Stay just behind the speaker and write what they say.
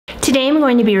Today I'm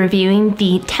going to be reviewing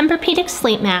the Tempur-pedic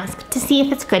sleep mask to see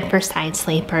if it's good for side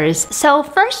sleepers. So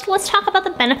first, let's talk about the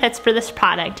benefits for this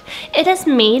product. It is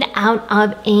made out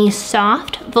of a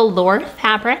soft velour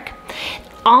fabric.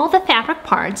 All the fabric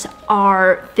parts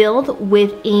are filled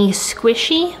with a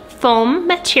squishy foam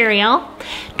material.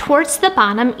 Towards the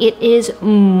bottom, it is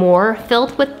more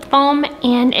filled with foam,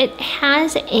 and it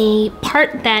has a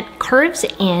part that curves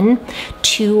in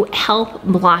to help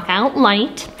block out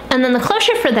light. And then the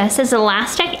closure for this is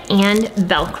elastic and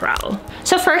Velcro.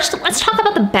 So first, let's talk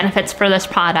about the benefits for this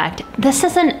product. This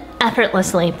is an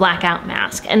effortlessly blackout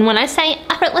mask. And when I say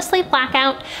effortlessly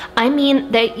blackout, I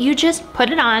mean that you just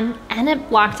put it on and it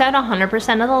blocks out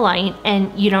 100% of the light,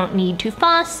 and you don't need to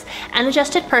fuss and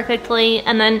adjust it perfectly.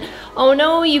 And then, oh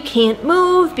no, you can't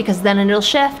move because then it'll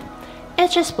shift. It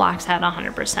just blocks out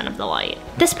 100% of the light.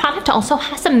 This product also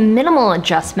has a minimal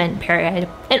adjustment period.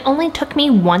 It only took me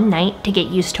one night to get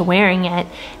used to wearing it,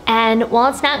 and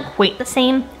while it's not quite the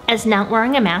same as not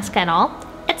wearing a mask at all,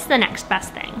 it's the next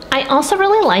best thing. I also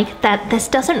really like that this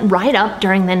doesn't ride up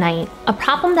during the night. A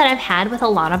problem that I've had with a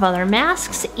lot of other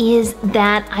masks is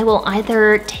that I will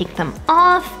either take them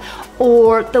off,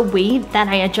 or the way that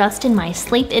I adjust in my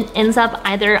sleep, it ends up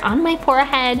either on my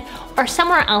forehead or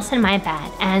somewhere else in my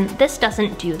bed, and this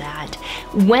doesn't do that.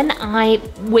 When I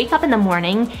wake up in the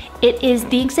morning, it is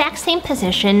the exact same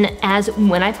position as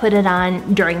when I put it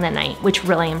on during the night, which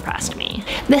really impressed me.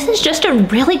 This is just a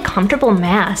really comfortable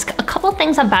mask. A couple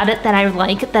things about it that I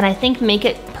like that I think make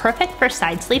it perfect for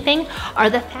side sleeping are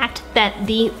the fact that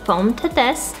the foam to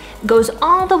this goes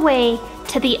all the way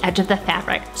to the edge of the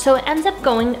fabric. So it ends up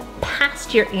going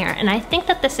past your ear, and I think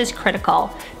that this is critical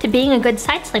to being a good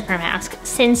side sleeper mask,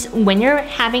 since when you're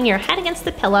having your head against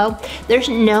the pillow, there's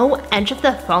no edge of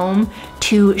the foam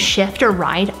to shift or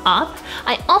ride up.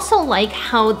 I also like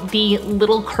how the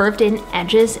little curved in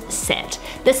edges sit.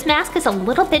 This mask is a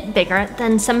little bit bigger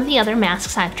than some of the other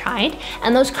masks I've tried,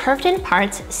 and those curved in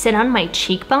parts sit on my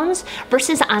cheekbones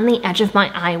versus on the edge of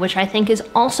my eye, which I think is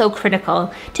also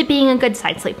critical to being a good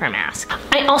side sleeper mask.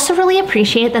 I also really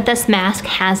appreciate that this mask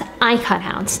has eye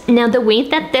cutouts. Now, the way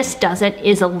that this does it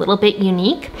is a little bit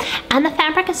unique, and the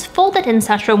fabric is folded in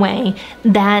such a way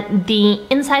that the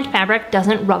inside fabric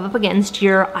doesn't rub up against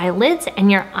your eyelids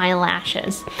and your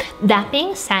eyelashes. That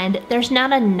being said, there's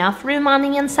not enough room on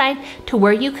the inside to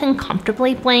where you can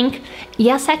comfortably blink.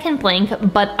 Yes, I can blink,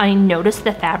 but I notice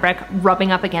the fabric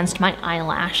rubbing up against my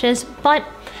eyelashes, but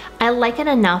I like it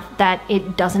enough that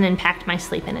it doesn't impact my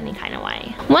sleep in any kind of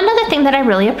way. One other thing that I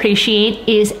really appreciate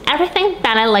is everything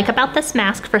that I like about this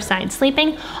mask for side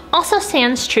sleeping also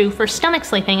stands true for stomach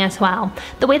sleeping as well.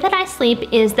 The way that I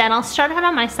sleep is that I'll start out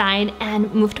on my side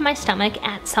and move to my stomach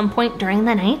at some point during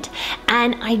the night,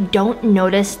 and I don't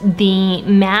notice the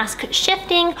mask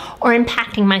shifting or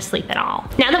impacting my sleep at all.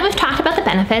 Now that we've talked about the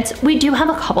benefits, we do have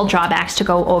a couple drawbacks to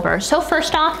go over. So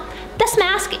first off, this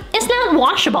mask is not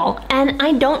washable, and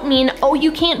I don't mean, oh,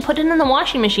 you can't put it in the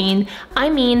washing machine. I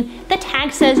mean, the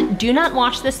tag says do not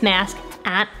wash this mask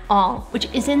at all, which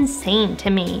is insane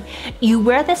to me. You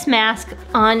wear this mask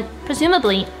on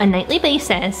presumably a nightly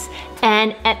basis,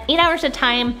 and at 8 hours of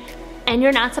time, and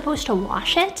you're not supposed to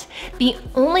wash it. The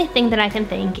only thing that I can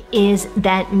think is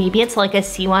that maybe it's like a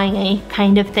CYA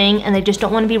kind of thing, and they just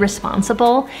don't want to be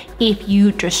responsible if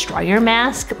you destroy your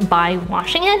mask by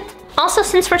washing it. Also,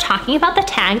 since we're talking about the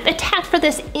tag for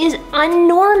this is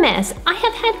enormous. I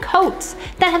have had coats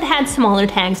that have had smaller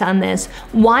tags on this.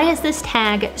 Why is this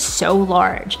tag so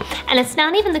large? And it's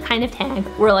not even the kind of tag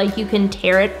where like you can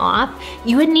tear it off.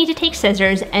 You would need to take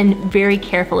scissors and very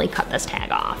carefully cut this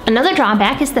tag off. Another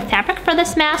drawback is the fabric for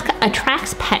this mask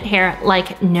attracts pet hair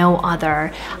like no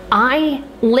other. I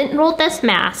lint rolled this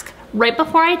mask right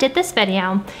before I did this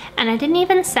video, and I didn't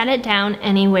even set it down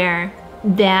anywhere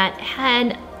that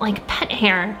had like pet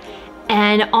hair,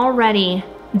 and already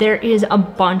there is a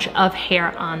bunch of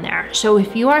hair on there. So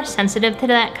if you are sensitive to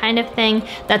that kind of thing,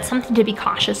 that's something to be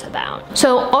cautious about.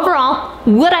 So overall,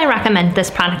 would I recommend this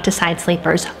product to side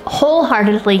sleepers?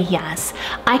 Wholeheartedly, yes.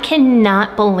 I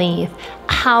cannot believe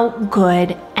how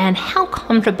good and how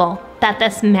comfortable that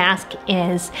this mask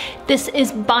is. This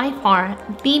is by far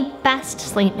the best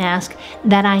sleep mask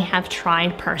that I have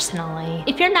tried personally.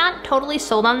 If you're not totally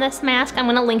sold on this mask, I'm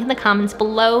gonna link in the comments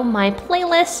below my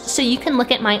playlist so you can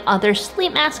look at my other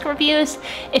sleep mask reviews.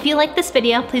 If you like this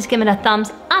video, please give it a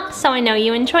thumbs up so I know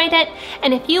you enjoyed it.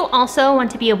 And if you also want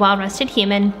to be a well-rested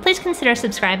human, please consider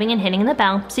subscribing and hitting the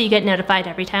bell so you get notified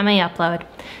every time I upload.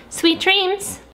 Sweet dreams!